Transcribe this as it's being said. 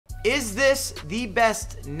Is this the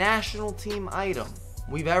best national team item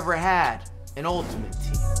we've ever had in Ultimate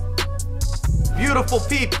Team? Beautiful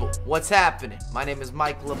people, what's happening? My name is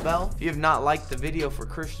Mike LaBelle. If you have not liked the video for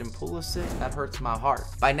Christian Pulisic, that hurts my heart.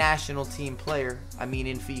 By national team player, I mean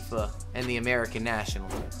in FIFA and the American national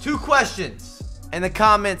team. 2 questions in the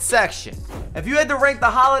comment section. If you had to rank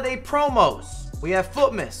the holiday promos, we have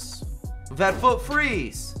Foot Miss, we've had Foot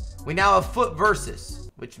Freeze, we now have Foot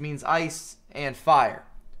Versus, which means ice and fire.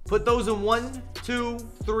 Put those in 1, 2,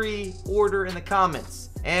 3 order in the comments.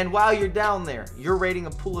 And while you're down there, your rating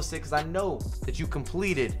of Pulisic, because I know that you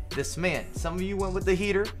completed this man. Some of you went with the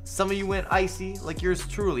heater, some of you went icy, like yours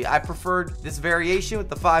truly. I preferred this variation with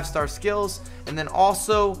the 5-star skills, and then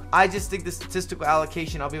also, I just think the statistical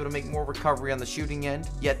allocation, I'll be able to make more recovery on the shooting end,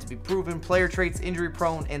 yet to be proven. Player traits, injury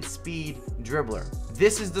prone, and speed dribbler.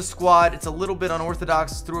 This is the squad. It's a little bit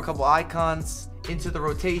unorthodox, threw a couple icons into the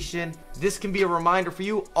rotation. This can be a reminder for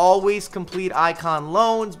you, always complete icon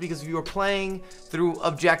loans, because if you are playing through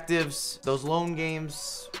objectives, those loan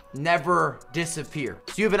games never disappear.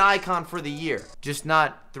 So you have an icon for the year, just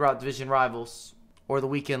not throughout division rivals or the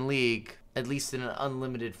weekend league, at least in an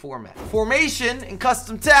unlimited format. Formation and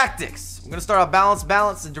custom tactics. I'm gonna start out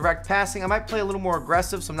balance, and direct passing. I might play a little more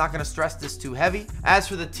aggressive, so I'm not gonna stress this too heavy. As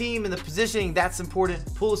for the team and the positioning, that's important.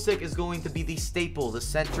 Pulisic is going to be the staple, the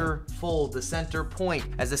center fold, the center point.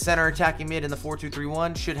 As the center attacking mid in the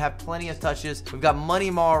 4-2-3-1, should have plenty of touches. We've got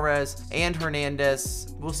Money Mahrez and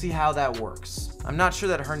Hernandez. We'll see how that works. I'm not sure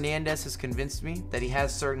that Hernandez has convinced me that he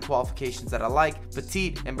has certain qualifications that I like.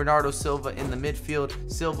 Petit and Bernardo Silva in the midfield.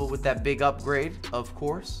 Silva with that big upgrade, of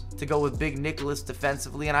course, to go with Big Nicholas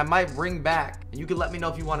defensively. And I might bring back, and you can let me know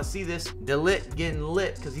if you want to see this, Delit getting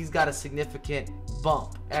lit, because he's got a significant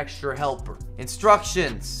bump. Extra helper.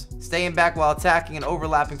 Instructions: staying back while attacking and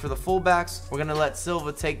overlapping for the fullbacks. We're going to let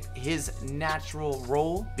Silva take his natural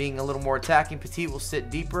role, being a little more attacking. Petit will sit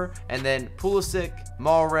deeper. And then Pulisic,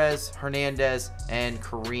 Mahrez, Hernandez, and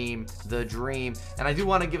Kareem the Dream. And I do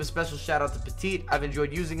want to give a special shout out to Petit. I've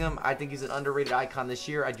enjoyed using him. I think he's an underrated icon this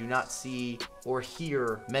year. I do not see or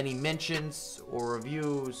hear many mentions or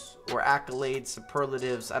reviews or accolades,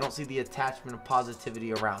 superlatives. I don't see the attachment of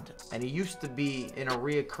positivity around him. And he used to be in a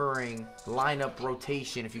reoccurring lineup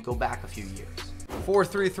rotation if you go back a few years.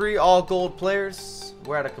 4-3-3, all gold players.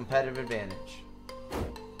 We're at a competitive advantage.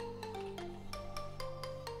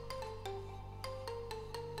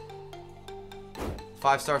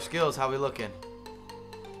 Five-star skills, how we looking?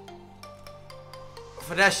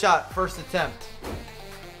 Finesse shot, first attempt.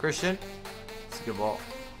 Christian, it's a good ball.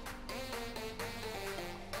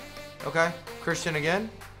 Okay, Christian again.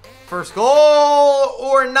 First goal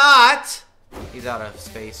or not. He's out of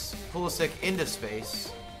space. Pulisic into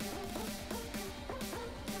space.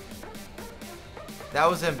 That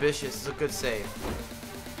was ambitious. It's a good save.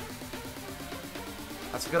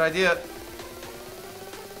 That's a good idea.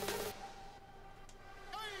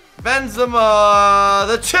 Benzema,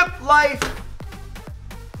 the chip life.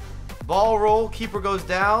 Ball roll, keeper goes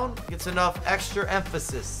down, gets enough extra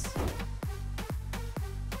emphasis.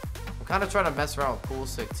 I'm kind of trying to mess around with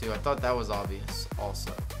Pulisic too. I thought that was obvious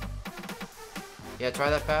also. Yeah,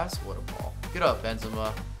 try that pass. What a ball. Get up,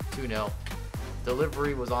 Benzema. 2-0.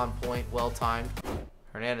 Delivery was on point, well timed.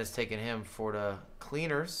 Hernandez taking him for the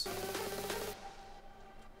cleaners.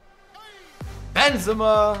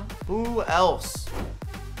 Benzema. Who else?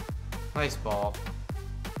 Nice ball.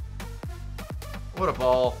 What a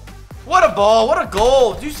ball. What a ball. What a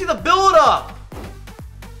goal. Do you see the build up?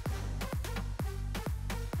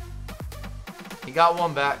 He got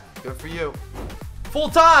one back. Good for you. Full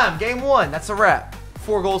time. Game 1. That's a wrap.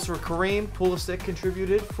 4 goals for Kareem. Pulisic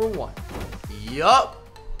contributed for 1. Yup.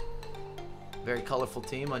 Very colorful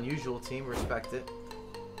team. Unusual team. Respect it.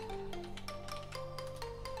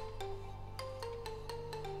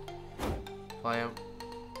 Play him.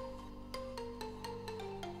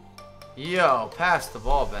 Yo, pass the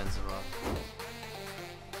ball, Benzema.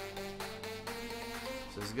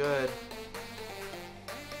 This is good.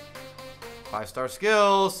 5-star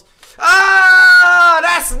skills. Ah,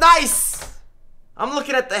 that's nice. I'm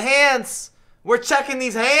looking at the hands. We're checking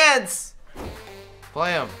these hands.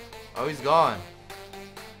 Play him. Oh, he's gone.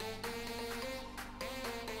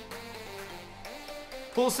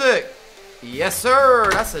 Pulisic. Yes, sir.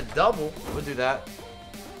 That's a double. We'll do that.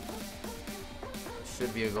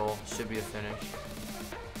 Should be a goal. Should be a finish.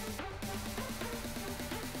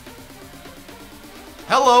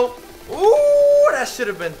 Hello. Ooh, that should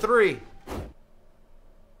have been 3.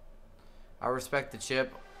 I respect the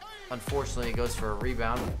chip. Unfortunately, it goes for a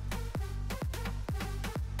rebound.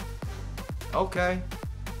 Okay.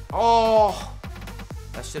 Oh,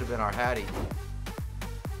 that should have been our Hattie.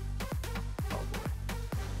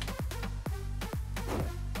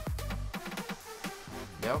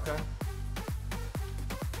 Yeah, okay.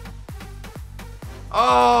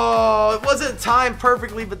 Oh, it wasn't timed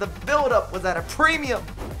perfectly, but the build-up was at a premium.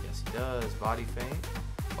 Yes, he does. Body feint.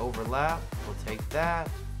 Overlap. We'll take that.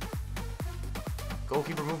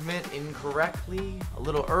 Goalkeeper movement incorrectly. A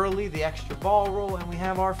little early. The extra ball roll, and we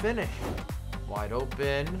have our finish. Wide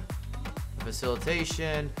open. The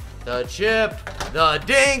facilitation. The chip. The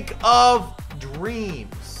dink of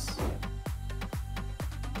dreams.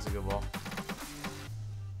 That's a good ball.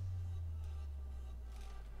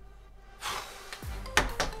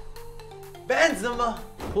 Benzema.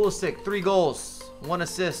 Pulisic, 3 goals, 1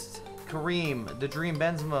 assist. Kareem, the dream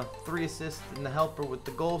Benzema, 3 assists, and the helper with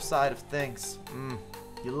the goal side of things.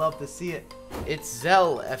 You love to see it. It's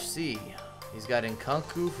Zell FC. He's got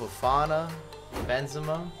Nkunku, Fofana,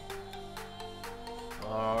 Benzema.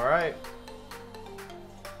 All right.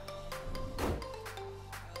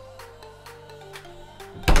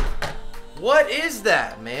 What is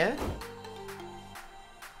that, man?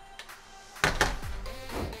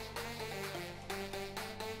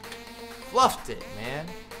 Fluffed it, man.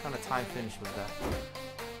 What kind of time finish was that?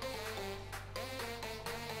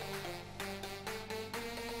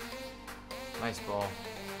 Nice ball.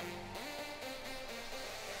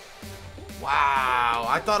 Wow,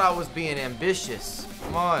 I thought I was being ambitious.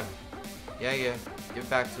 Come on. Yeah. Give it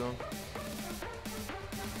back to him.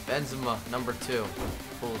 Benzema, number 2.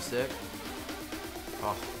 Pulisic.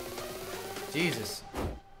 Oh. Jesus.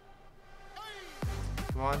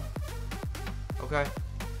 Come on. Okay.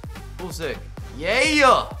 Pulisic.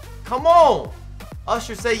 Yeah! Come on!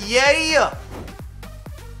 Usher, say yeah!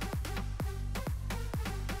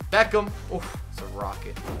 Beckham. Oof, it's a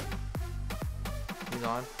rocket. He's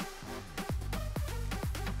on.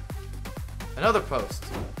 Another post.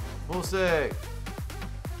 Pulisic.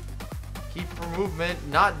 Keeper movement,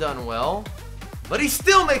 not done well. But he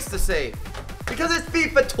still makes the save. Because it's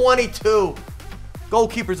FIFA 22.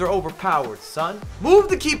 Goalkeepers are overpowered, son. Moved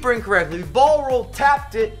the keeper incorrectly. Ball roll,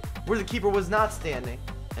 tapped it where the keeper was not standing.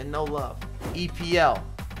 And no love. EPL.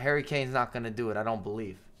 Harry Kane's not going to do it, I don't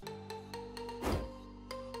believe.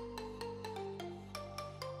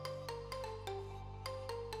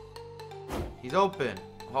 He's open.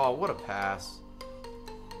 Oh, what a pass.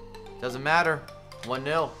 Doesn't matter.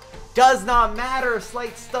 1-0. Does not matter. A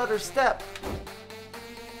slight stutter step.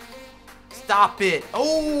 Stop it.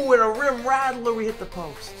 Oh, and a rim rattler. We hit the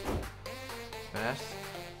post. Finesse.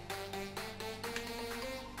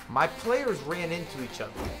 My players ran into each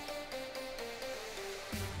other.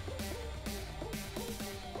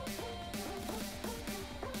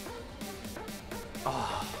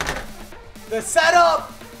 Oh. The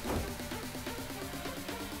setup.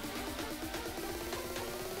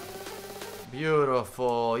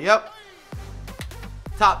 Beautiful. Yep.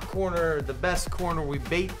 Top corner, the best corner. We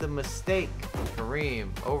bait the mistake. Kareem,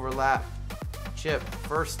 overlap, chip.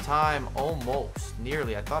 First time, almost.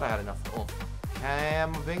 Nearly. I thought I had enough. Oh.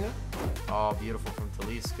 Camavinga. Oh, beautiful from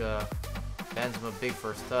Talisca. Benzema, big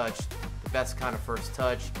first touch. The best kind of first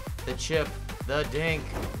touch. The chip, the dink.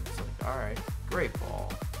 All right. Great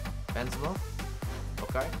ball. Benzema.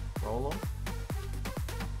 Okay. Roll him.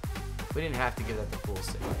 We didn't have to give that the full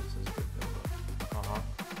save. So it's good.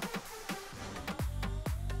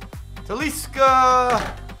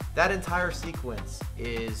 Talisca! That entire sequence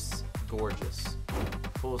is gorgeous.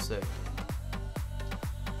 Pulisic.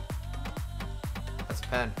 That's a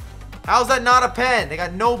pen. How's that not a pen? They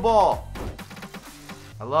got no ball.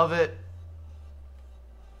 I love it.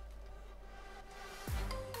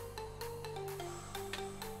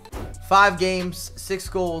 Five games, 6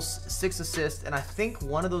 goals, 6 assists, and I think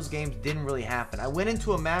one of those games didn't really happen. I went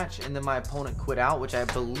into a match and then my opponent quit out, which I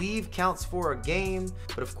believe counts for a game,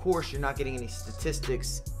 but of course you're not getting any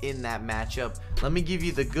statistics in that matchup. Let me give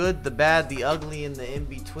you the good, the bad, the ugly, and the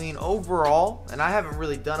in-between. Overall, and I haven't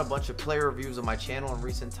really done a bunch of player reviews on my channel in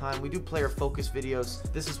recent time. We do player focus videos.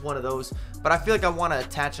 This is one of those, but I feel like I want to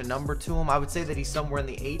attach a number to him. I would say that he's somewhere in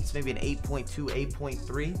the 8s, maybe an 8.2,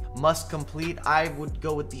 8.3. Must complete. I would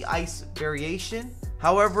go with the ice variation.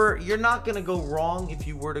 However, you're not going to go wrong if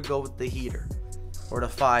you were to go with the heater or the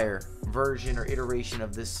fire version or iteration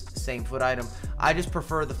of this same foot item. I just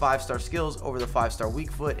prefer the 5-star skills over the 5-star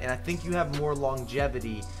weak foot, and I think you have more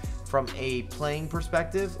longevity from a playing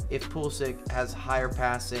perspective if Pulisic has higher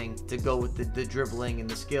passing to go with the dribbling and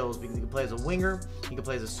the skills, because he can play as a winger, he can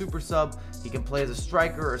play as a super sub, he can play as a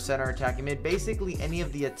striker or center attacking mid. Basically any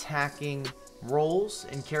of the attacking roles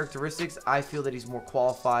and characteristics, I feel that he's more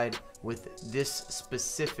qualified with this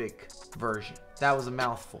specific version. That was a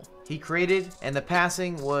mouthful. He created, and the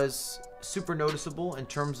passing was super noticeable in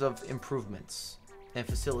terms of improvements. and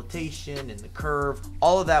facilitation and the curve.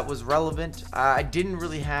 All of that was relevant. I didn't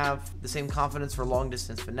really have the same confidence for long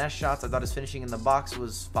distance finesse shots. I thought his finishing in the box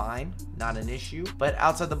was fine, not an issue. But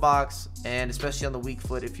outside the box, and especially on the weak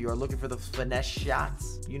foot, if you are looking for the finesse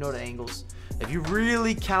shots, you know the angles. If you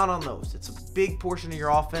really count on those, it's a big portion of your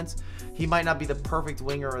offense. He might not be the perfect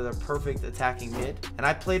winger or the perfect attacking mid. And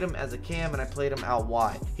I played him as a cam and I played him out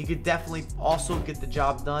wide. He could definitely also get the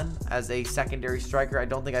job done as a secondary striker. I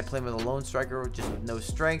don't think I'd play him as a lone striker just with no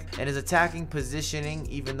strength. And his attacking positioning,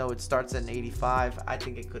 even though it starts at an 85, I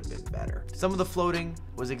think it could have been better. Some of the floating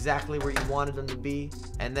was exactly where you wanted him to be.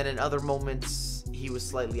 And then in other moments, he was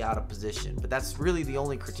slightly out of position. But that's really the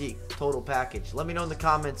only critique. Total package. Let me know in the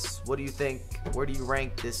comments, what do you think? Where do you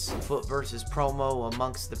rank this foot versus promo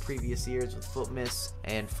amongst the previous years with foot miss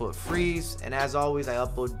and foot freeze? And as always, I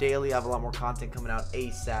upload daily. I have a lot more content coming out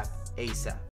ASAP.